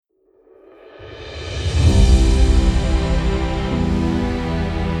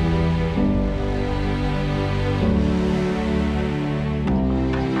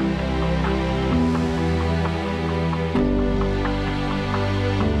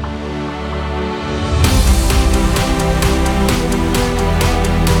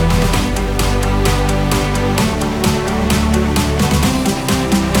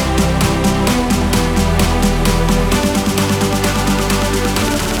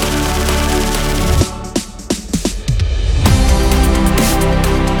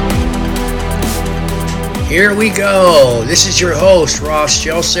Here we go. This is your host, Ross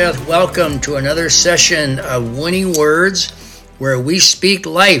Joseph. Welcome to another session of Winning Words, where we speak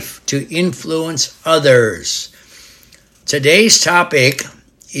life to influence others. Today's topic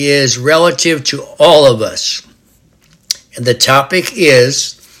is relative to all of us. And the topic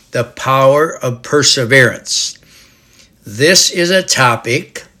is the power of perseverance. This is a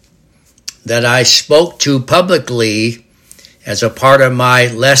topic that I spoke to publicly as a part of my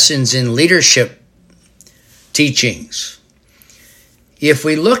Lessons in Leadership teachings. If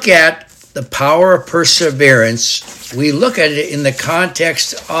we look at the power of perseverance, we look at it in the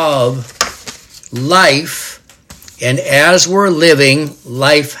context of life, and as we're living,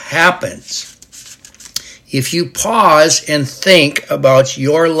 life happens. If you pause and think about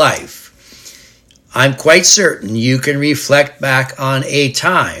your life, I'm quite certain you can reflect back on a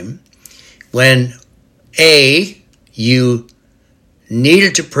time when A, you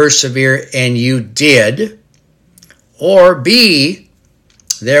needed to persevere and you did, or B,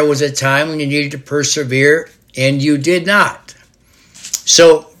 there was a time when you needed to persevere and you did not.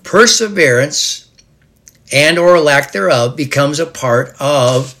 So perseverance and or lack thereof becomes a part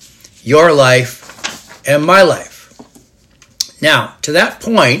of your life and my life. Now, to that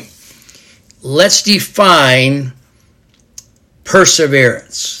point, let's define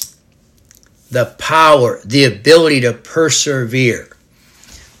perseverance. The power, the ability to persevere.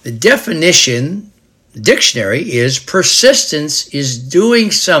 The definition, the dictionary, is persistence is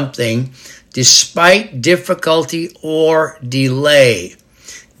doing something despite difficulty or delay.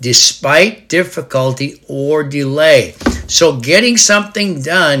 Despite difficulty or delay. So getting something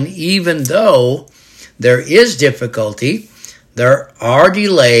done even though there is difficulty, there are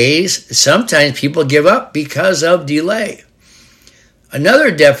delays. Sometimes people give up because of delay.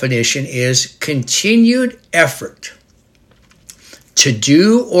 Another definition is continued effort to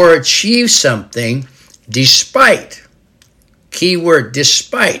do or achieve something despite, keyword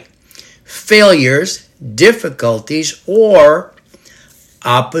despite, failures, difficulties, or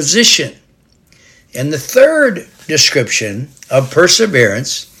opposition. And the third description of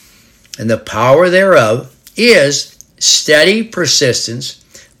perseverance and the power thereof is steady persistence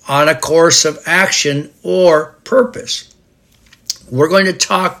on a course of action or purpose. We're going to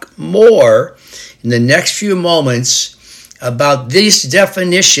talk more in the next few moments about these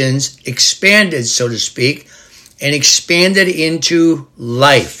definitions expanded, so to speak, and expanded into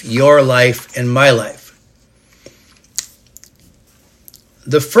life, your life and my life.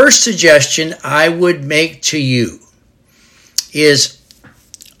 The first suggestion I would make to you is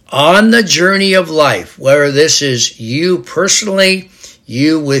on the journey of life, whether this is you personally,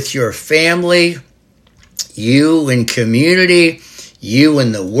 you with your family, you in community, you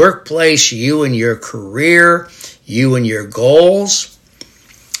in the workplace, you in your career, you and your goals.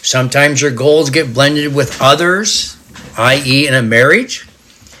 Sometimes your goals get blended with others, i.e. in a marriage.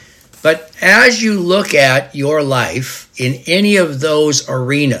 But as you look at your life in any of those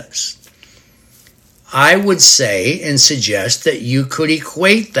arenas, I would say and suggest that you could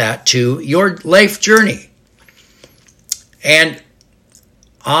equate that to your life journey. And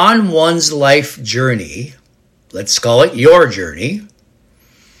on one's life journey, let's call it your journey,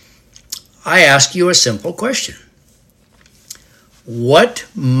 I ask you a simple question. What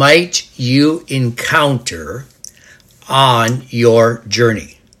might you encounter on your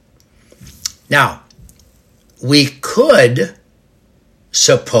journey? Now, we could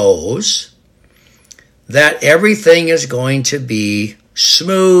suppose that everything is going to be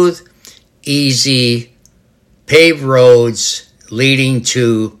smooth, easy, paved roads leading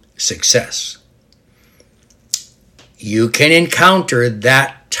to success. You can encounter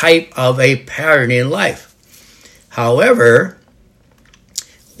that type of a pattern in life. However,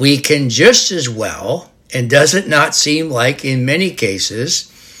 we can just as well, and does it not seem like in many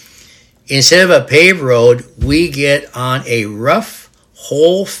cases, instead of a paved road, we get on a rough,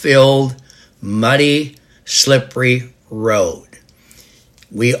 hole-filled, muddy, slippery road.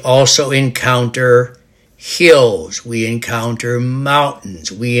 We also encounter hills, we encounter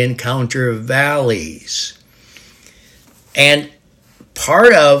mountains, we encounter valleys. And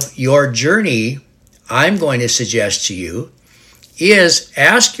part of your journey, I'm going to suggest to you, is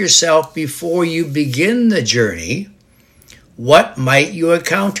ask yourself before you begin the journey, what might you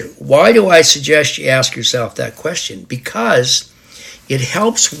encounter? Why do I suggest you ask yourself that question? Because it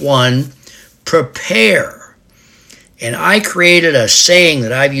helps one prepare. And I created a saying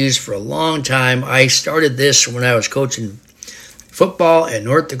that I've used for a long time. I started this when I was coaching football at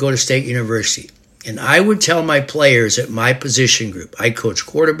North Dakota State University. And I would tell my players at my position group, I coach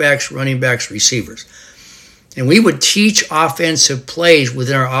quarterbacks, running backs, receivers, and we would teach offensive plays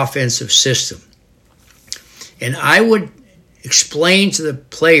within our offensive system. And I would explain to the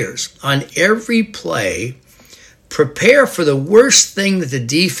players on every play, prepare for the worst thing that the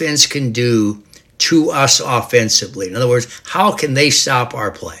defense can do to us offensively. In other words, how can they stop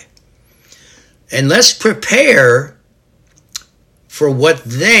our play? And let's prepare for what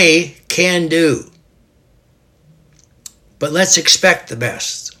they can do. But let's expect the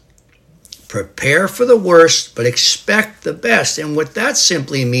best. Prepare for the worst, but expect the best. And what that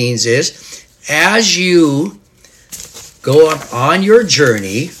simply means is, as you go on your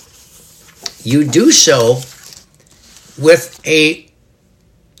journey, you do so with a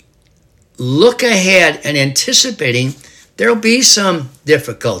look ahead and anticipating there'll be some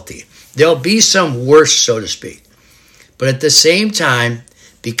difficulty. There'll be some worst, so to speak. But at the same time,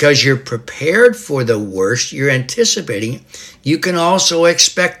 because you're prepared for the worst, you're anticipating it, you can also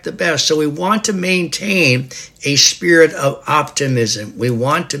expect the best. So we want to maintain a spirit of optimism. We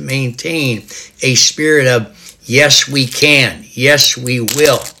want to maintain a spirit of, yes, we can. Yes, we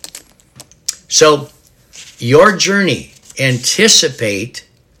will. So your journey, anticipate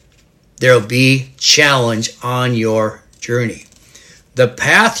there'll be challenge on your journey. The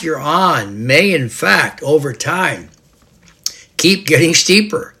path you're on may, in fact, over time, keep getting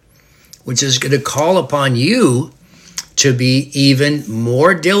steeper, which is going to call upon you to be even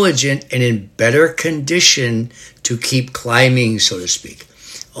more diligent and in better condition to keep climbing, so to speak.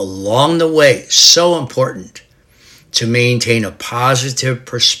 Along the way, so important to maintain a positive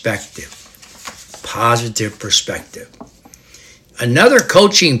perspective. Positive perspective. Another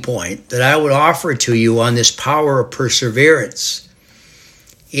coaching point that I would offer to you on this power of perseverance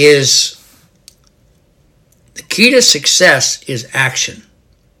is the key to success is action.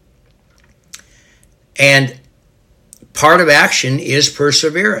 And part of action is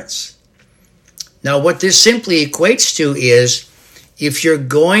perseverance. Now, what this simply equates to is, if you're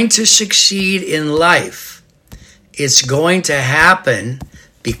going to succeed in life, it's going to happen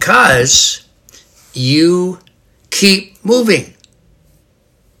because you keep moving.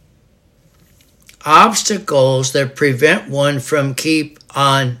 Obstacles that prevent one from keep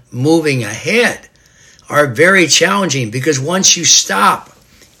on moving ahead are very challenging, because once you stop,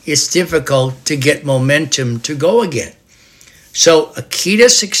 it's difficult to get momentum to go again. So a key to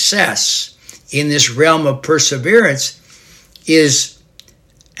success in this realm of perseverance is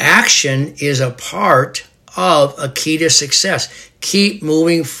action is a part of a key to success. Keep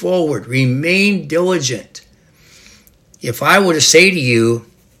moving forward. Remain diligent. If I were to say to you,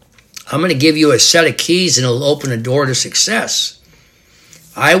 I'm going to give you a set of keys and it'll open a door to success,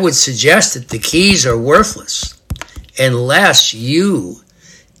 I would suggest that the keys are worthless unless you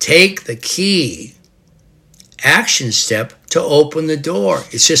take the key action step to open the door.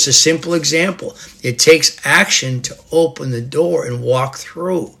 It's just a simple example. It takes action to open the door and walk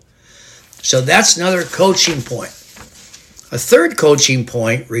through. So that's another coaching point. A third coaching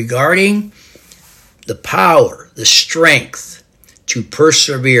point regarding the power, the strength to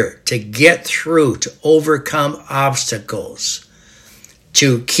persevere, to get through, to overcome obstacles,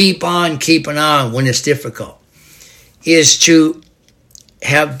 to keep on keeping on when it's difficult, is to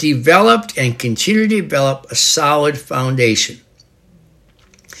have developed and continue to develop a solid foundation.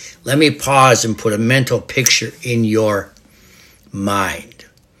 Let me pause and put a mental picture in your mind.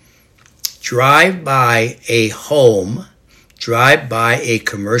 Drive by a home, drive by a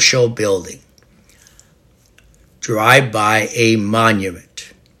commercial building, drive by a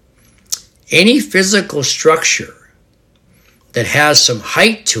monument. Any physical structure that has some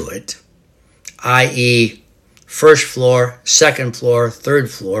height to it, i.e., first floor, second floor, third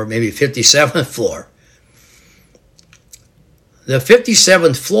floor, maybe 57th floor. The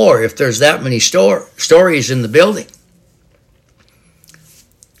 57th floor, if there's that many stories in the building,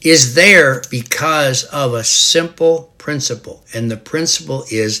 is there because of a simple principle. And the principle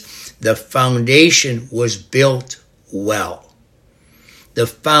is the foundation was built well. The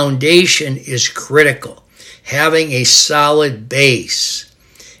foundation is critical. Having a solid base,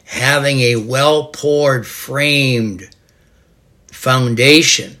 having a well-poured, framed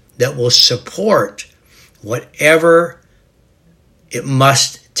foundation that will support whatever it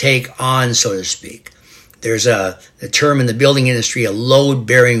must take on, so to speak. There's a term in the building industry, a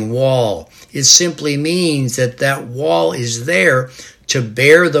load-bearing wall. It simply means that that wall is there to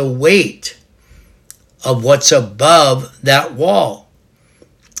bear the weight of what's above that wall.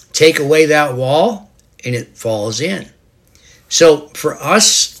 Take away that wall, and it falls in. So for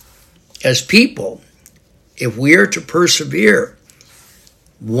us as people, if we are to persevere,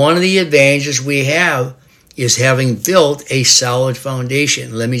 one of the advantages we have is having built a solid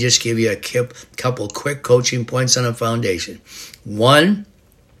foundation. Let me just give you a couple quick coaching points on a foundation. One,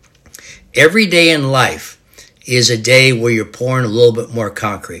 every day in life, is a day where you're pouring a little bit more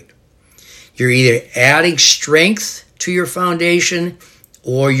concrete. You're either adding strength to your foundation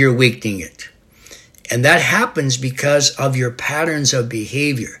or you're weakening it. And that happens because of your patterns of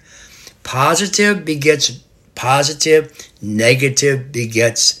behavior. Positive begets positive, negative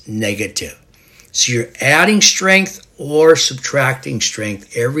begets negative. So you're adding strength or subtracting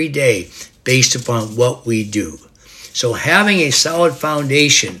strength every day based upon what we do. So having a solid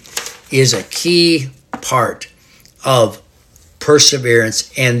foundation is a key part of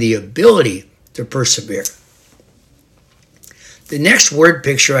perseverance and the ability to persevere. The next word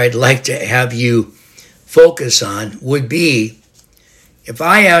picture I'd like to have you focus on would be if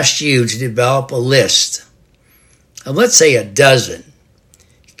I asked you to develop a list of, let's say, a dozen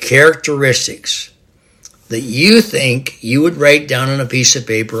characteristics that you think you would write down on a piece of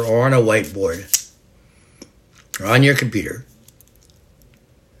paper or on a whiteboard or on your computer.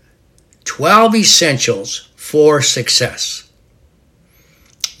 12 essentials for success.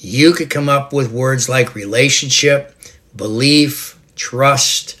 You could come up with words like relationship, belief,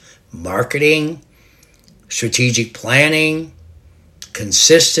 trust, marketing, strategic planning,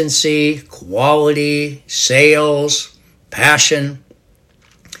 consistency, quality, sales, passion.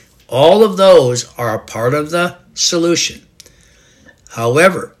 All of those are a part of the solution.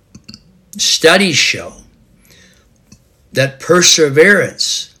 However, studies show that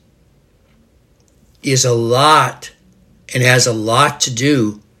perseverance is a lot and has a lot to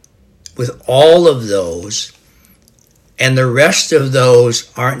do with all of those, and the rest of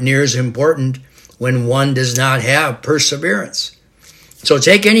those aren't near as important when one does not have perseverance. So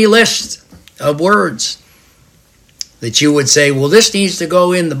take any list of words that you would say, well, this needs to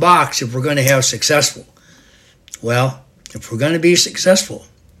go in the box if we're going to have successful. Well, if we're going to be successful,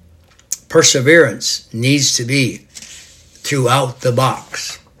 perseverance needs to be throughout the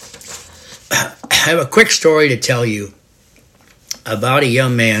box. I have a quick story to tell you about a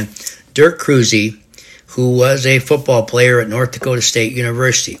young man, Dirk Cruzy, who was a football player at North Dakota State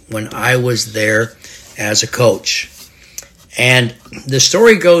University when I was there as a coach. And the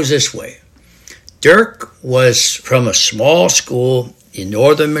story goes this way. Dirk was from a small school in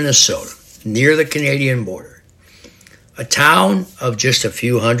northern Minnesota, near the Canadian border, a town of just a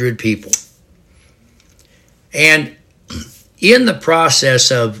few hundred people. And in the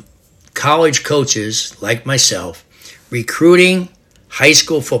process of college coaches like myself recruiting high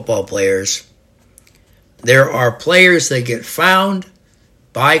school football players, there are players that get found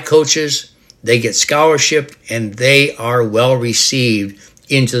by coaches, they get scholarship, and they are well received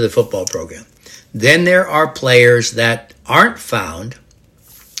into the football program. Then there are players that aren't found,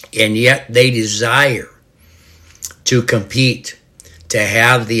 and yet they desire to compete, to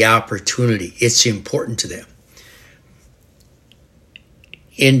have the opportunity. It's important to them.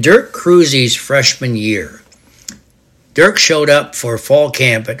 In Dirk Cruzy's freshman year, Dirk showed up for fall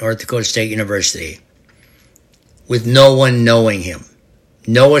camp at North Dakota State University with no one knowing him.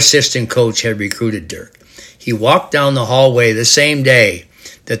 No assistant coach had recruited Dirk. He walked down the hallway the same day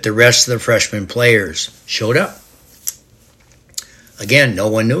that the rest of the freshman players showed up. Again, no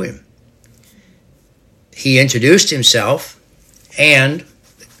one knew him. He introduced himself, and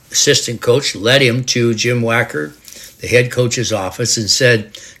assistant coach led him to Jim Wacker, the head coach's office, and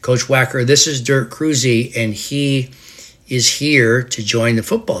said, Coach Wacker, this is Dirk Cruzy, and he is here to join the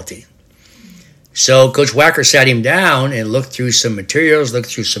football team. So Coach Wacker sat him down and looked through some materials, looked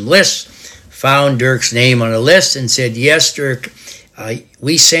through some lists, found Dirk's name on a list and said, yes, Dirk,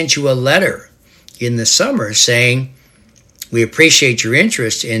 we sent you a letter in the summer saying we appreciate your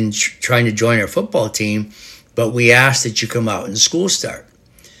interest in trying to join our football team, but we ask that you come out when school start.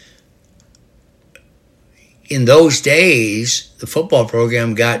 In those days, the football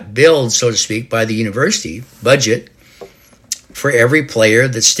program got billed, so to speak, by the university budget for every player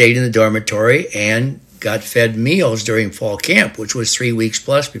that stayed in the dormitory and got fed meals during fall camp, which was 3 weeks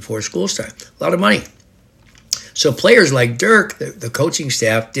plus before school started. A lot of money. So players like Dirk, the coaching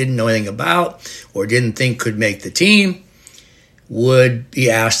staff didn't know anything about or didn't think could make the team, would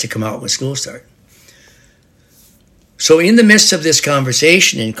be asked to come out when school started. So in the midst of this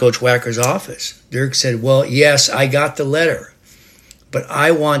conversation in Coach Wacker's office, Dirk said, well, yes, I got the letter, but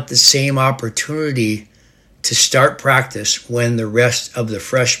I want the same opportunity to start practice when the rest of the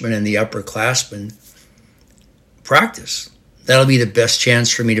freshmen and the upperclassmen practice. That'll be the best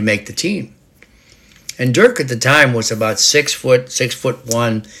chance for me to make the team. And Dirk at the time was about 6 foot, 6'1",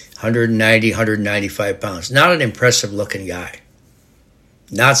 190, 195 pounds. Not an impressive looking guy.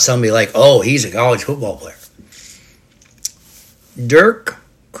 Not somebody like, oh, he's a college football player. Dirk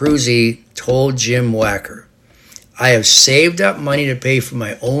Cruzy told Jim Wacker, I have saved up money to pay for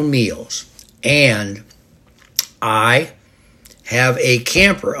my own meals, and I have a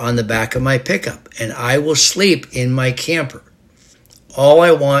camper on the back of my pickup, and I will sleep in my camper. All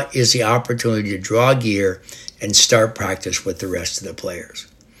I want is the opportunity to draw gear and start practice with the rest of the players.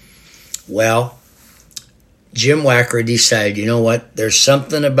 Well, Jim Wacker decided, you know what, there's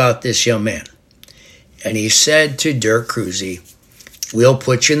something about this young man. And he said to Dirk Kruise, we'll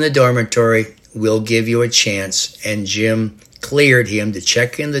put you in the dormitory, we'll give you a chance. And Jim cleared him to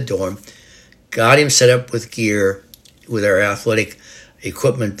check in the dorm, got him set up with gear with our athletic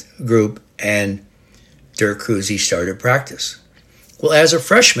equipment group, and Dirk Kruise started practice. Well, as a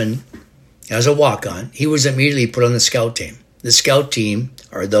freshman, as a walk-on, he was immediately put on the scout team. The scout team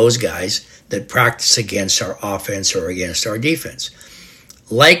are those guys that practice against our offense or against our defense.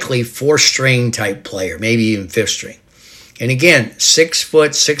 Likely 4th-string type player, maybe even 5th string. And again, 6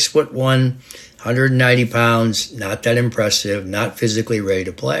 foot, 6'1", 190 pounds, not that impressive, not physically ready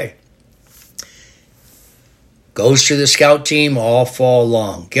to play. Goes through the scout team all fall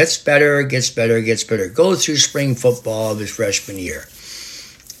long. Gets better. Goes through spring football of his freshman year.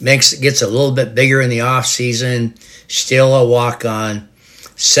 Gets a little bit bigger in the off season. Still a walk-on.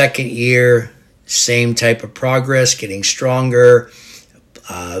 Second year, same type of progress, getting stronger,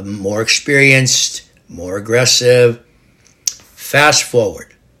 more experienced, more aggressive. Fast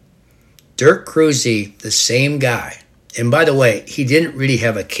forward. Dirk Kruise, the same guy. And by the way, he didn't really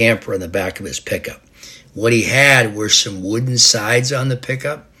have a camper in the back of his pickup. What he had were some wooden sides on the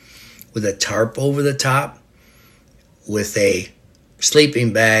pickup with a tarp over the top with a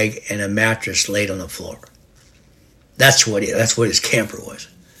sleeping bag and a mattress laid on the floor. That's what his camper was.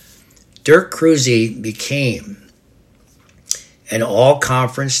 Dirk Kruise became an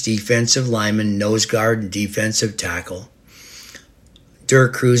all-conference defensive lineman, nose guard, and defensive tackle.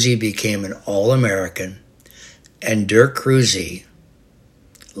 Dirk Kruise became an All-American, and Dirk Kruise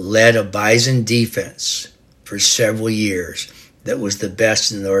led a Bison defense for several years that was the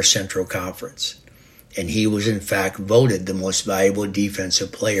best in the North Central Conference. And he was, in fact, voted the most valuable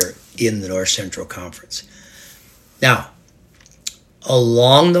defensive player in the North Central Conference. Now,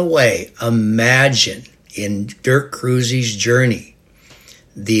 along the way, imagine in Dirk Kruise's journey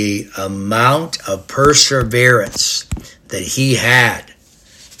the amount of perseverance that he had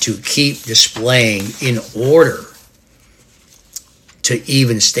to keep displaying in order to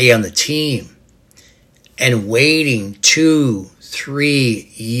even stay on the team, and waiting 2,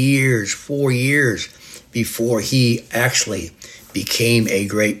 3 years, 4 years before he actually became a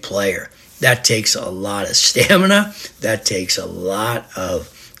great player. That takes a lot of stamina. That takes a lot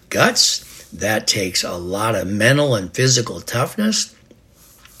of guts. That takes a lot of mental and physical toughness.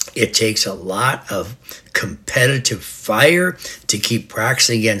 It takes a lot of competitive fire to keep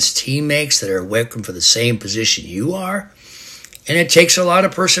practicing against teammates that are working for the same position you are. And it takes a lot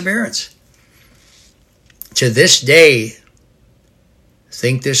of perseverance. To this day,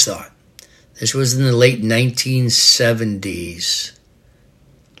 think this thought. This was in the late 1970s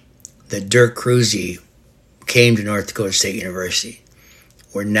that Dirk Kruise came to North Dakota State University.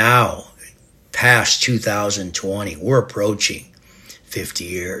 We're now past 2020. We're approaching 50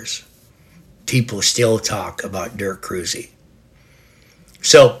 years. People still talk about Dirk Kruise.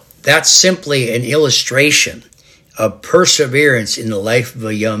 So that's simply an illustration of perseverance in the life of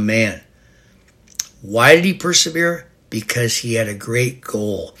a young man. Why did he persevere? Because he had a great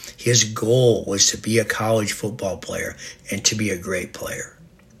goal. His goal was to be a college football player and to be a great player.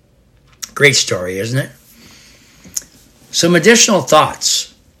 Great story, isn't it? Some additional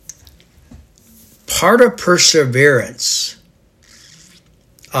thoughts. Part of perseverance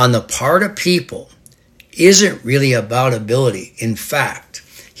on the part of people isn't really about ability. In fact,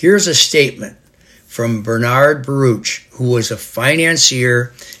 here's a statement from Bernard Baruch, who was a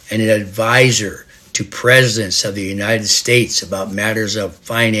financier and an advisor to presidents of the United States about matters of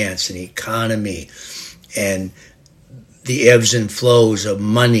finance and economy and the ebbs and flows of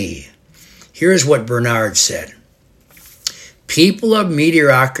money. Here's what Bernard said. People of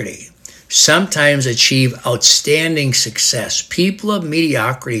mediocrity sometimes achieve outstanding success. People of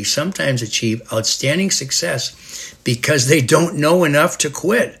mediocrity sometimes achieve outstanding success because they don't know enough to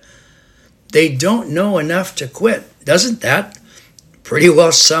quit. They don't know enough to quit. Doesn't that pretty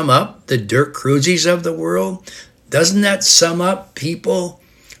well sum up the Dirk Kruises of the world? Doesn't that sum up people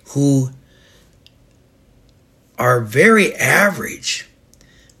who are very average,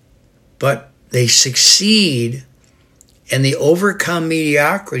 but they succeed and they overcome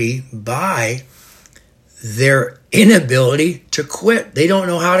mediocrity by their inability to quit? They don't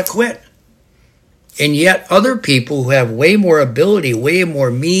know how to quit. And yet other people who have way more ability, way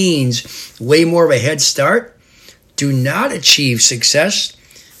more means, way more of a head start do not achieve success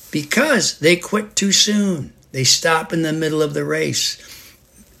because they quit too soon. They stop in the middle of the race.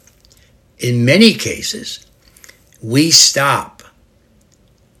 In many cases, we stop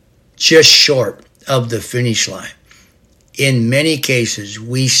just short of the finish line. In many cases,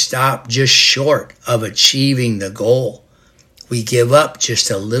 we stop just short of achieving the goal. We give up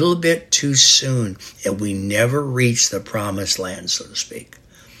just a little bit too soon, and we never reach the promised land, so to speak.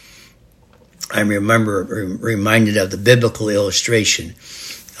 I reminded of the biblical illustration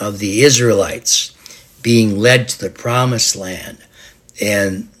of the Israelites being led to the promised land.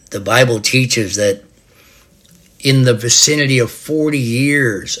 And the Bible teaches that in the vicinity of 40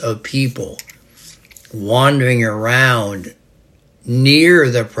 years of people wandering around near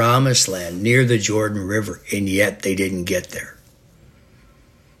the promised land, near the Jordan River, and yet they didn't get there.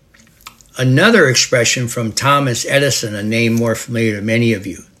 Another expression from Thomas Edison, a name more familiar to many of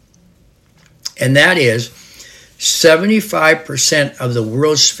you, and that is 75% of the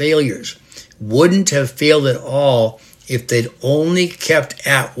world's failures wouldn't have failed at all if they'd only kept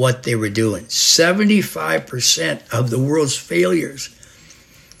at what they were doing. 75% of the world's failures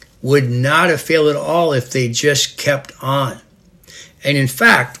would not have failed at all if they just kept on. And in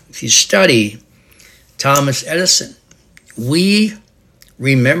fact, if you study Thomas Edison, we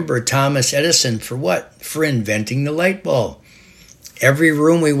remember Thomas Edison for what? For inventing the light bulb. Every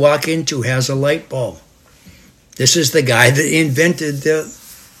room we walk into has a light bulb. This is the guy that invented the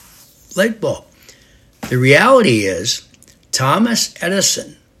light bulb. The reality is, Thomas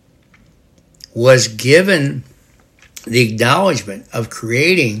Edison was given the acknowledgement of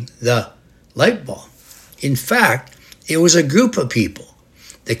creating the light bulb. In fact, it was a group of people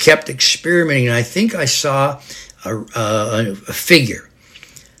that kept experimenting, and I think I saw a figure.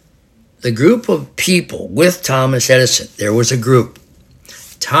 The group of people with Thomas Edison, there was a group.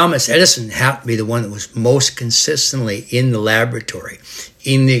 Thomas Edison happened to be the one that was most consistently in the laboratory,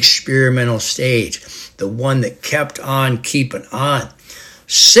 in the experimental stage, the one that kept on keeping on.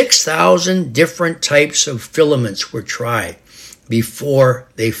 6,000 different types of filaments were tried before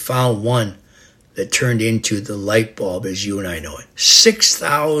they found one that turned into the light bulb as you and I know it.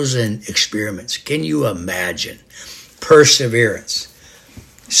 6,000 experiments. Can you imagine? Perseverance.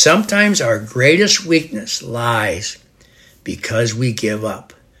 Sometimes our greatest weakness lies because we give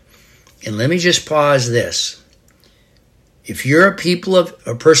up. And let me just pause this. If you're a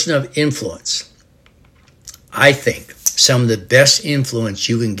person of influence, I think some of the best influence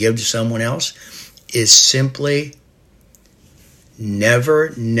you can give to someone else is simply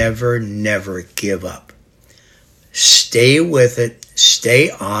never, never, never give up. Stay with it. Stay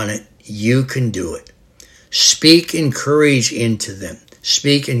on it. You can do it. Speak encouragement into them.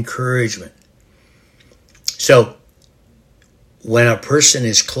 Speak encouragement. So, when a person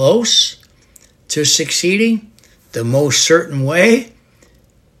is close to succeeding, the most certain way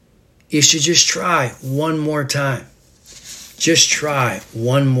is to just try one more time. Just try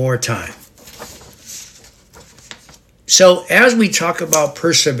one more time. So as we talk about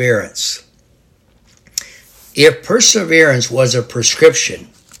perseverance, if perseverance was a prescription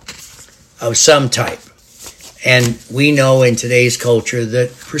of some type, and we know in today's culture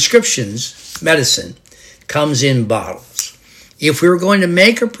that prescriptions, medicine, comes in bottles. If we were going to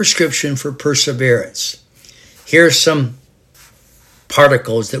make a prescription for perseverance, here's some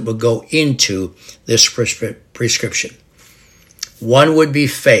particles that would go into this prescription. One would be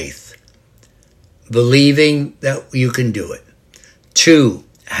faith, believing that you can do it. 2,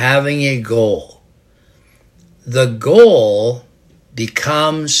 having a goal. The goal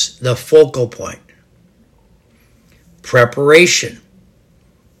becomes the focal point. Preparation,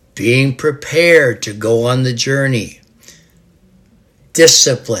 being prepared to go on the journey.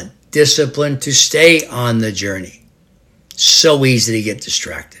 Discipline to stay on the journey. So easy to get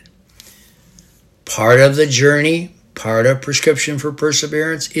distracted. Part of the journey, part of prescription for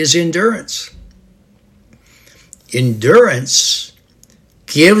perseverance is endurance. Endurance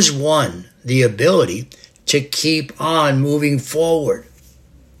gives one the ability to keep on moving forward.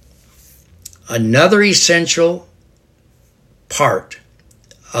 Another essential part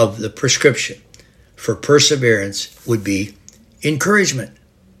of the prescription for perseverance would be encouragement.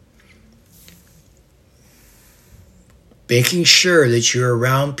 Making sure that you're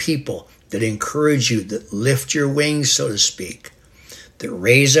around people that encourage you, that lift your wings, so to speak, that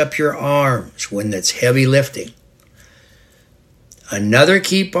raise up your arms when that's heavy lifting. Another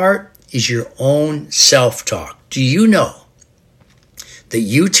key part is your own self-talk. Do you know that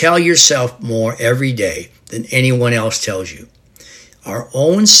you tell yourself more every day than anyone else tells you? Our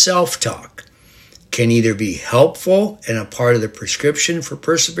own self-talk can either be helpful and a part of the prescription for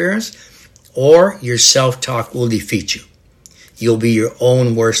perseverance, or your self-talk will defeat you. You'll be your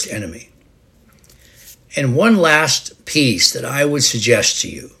own worst enemy. And one last piece that I would suggest to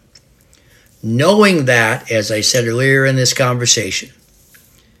you, knowing that, as I said earlier in this conversation,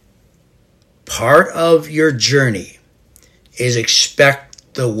 part of your journey is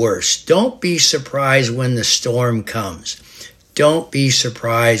expect the worst. Don't be surprised when the storm comes. Don't be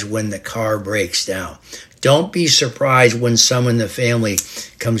surprised when the car breaks down. Don't be surprised when someone in the family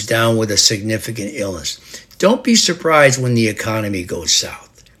comes down with a significant illness. Don't be surprised when the economy goes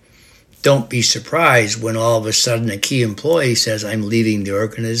south. Don't be surprised when all of a sudden a key employee says, I'm leaving the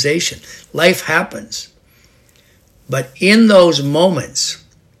organization. Life happens. But in those moments,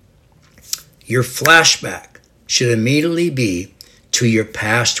 your flashback should immediately be to your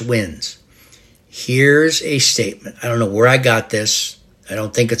past wins. Here's a statement. I don't know where I got this. I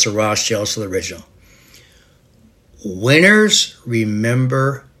don't think it's a Ross Gelson original. Winners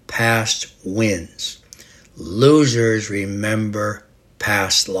remember past wins. Losers remember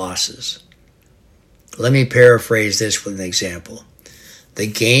past losses. Let me paraphrase this with an example. The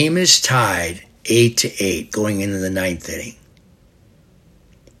game is tied 8-8 going into the 9th inning.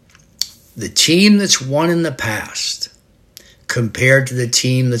 The team that's won in the past compared to the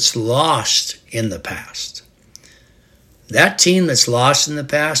team that's lost in the past. That team that's lost in the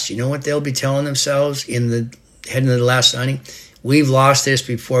past, you know what they'll be telling themselves heading into the last inning? We've lost this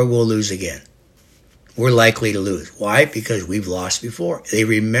before, we'll lose again. We're likely to lose. Why? Because we've lost before. They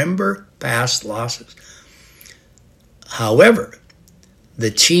remember past losses. However,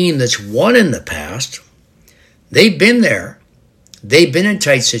 the team that's won in the past, they've been there. They've been in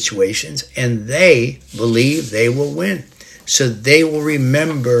tight situations, and they believe they will win. So they will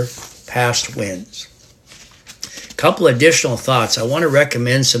remember past wins. A couple additional thoughts. I want to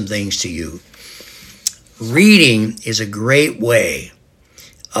recommend some things to you. Reading is a great way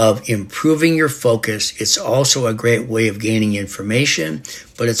of improving your focus. It's also a great way of gaining information,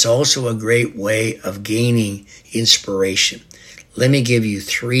 but it's also a great way of gaining inspiration. Let me give you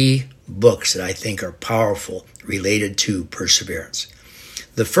 3 books that I think are powerful related to perseverance.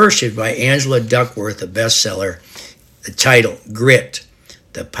 The first is by Angela Duckworth, a bestseller. The title, Grit,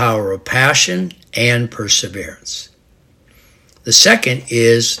 The Power of Passion and Perseverance. The second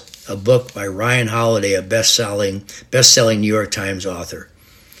is a book by Ryan Holiday, a best-selling New York Times author.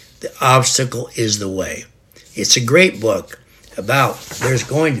 The Obstacle is the Way. It's a great book about there's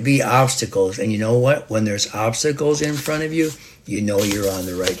going to be obstacles, and you know what? When there's obstacles in front of you, you know you're on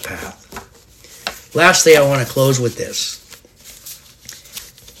the right path. Lastly, I want to close with this.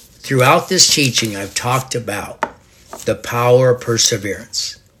 Throughout this teaching, I've talked about the power of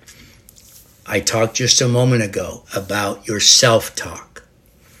perseverance. I talked just a moment ago about your self-talk.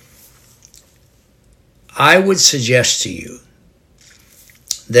 I would suggest to you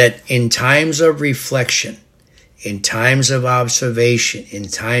that in times of reflection, in times of observation, in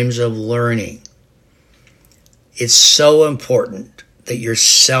times of learning, it's so important that your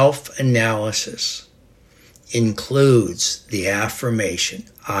self-analysis includes the affirmation,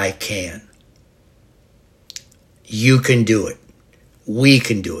 I can. You can do it. We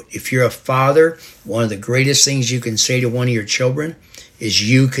can do it. If you're a father, one of the greatest things you can say to one of your children is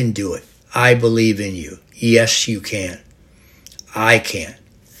you can do it. I believe in you. Yes, you can. I can.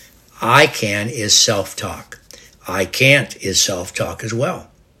 I can is self-talk. I can't is self-talk as well.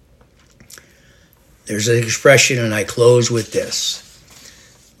 There's an expression, and I close with this.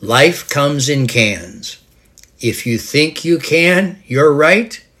 Life comes in cans. If you think you can, you're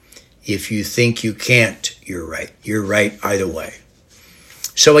right. If you think you can't, you're right. You're right either way.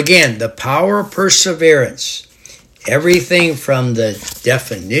 So again, the power of perseverance, everything from the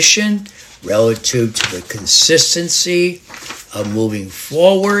definition relative to the consistency of moving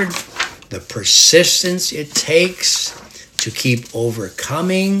forward, the persistence it takes to keep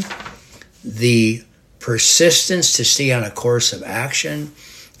overcoming, the persistence to stay on a course of action,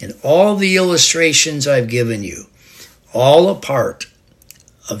 and all the illustrations I've given you, all a part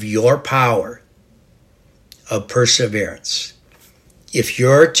of your power of perseverance. If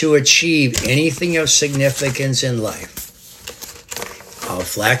you're to achieve anything of significance in life, I'll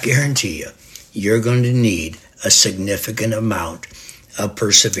flat guarantee you, you're going to need a significant amount of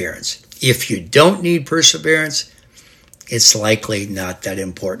perseverance. If you don't need perseverance, it's likely not that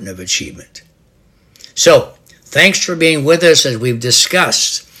important of achievement. So, thanks for being with us as we've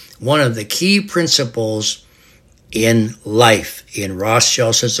discussed one of the key principles in life, in Ross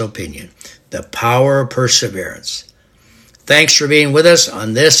Gelson's opinion, the power of perseverance. Thanks for being with us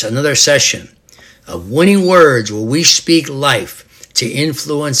on this, another session of Winning Words, where we speak life to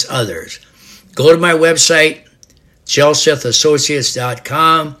influence others. Go to my website,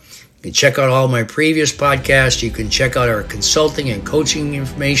 gelsethassociates.com. You can check out all my previous podcasts. You can check out our consulting and coaching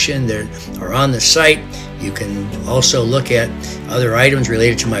information that are on the site. You can also look at other items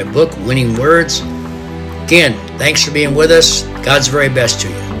related to my book, Winning Words. Again, thanks for being with us. God's very best to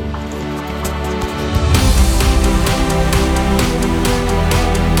you.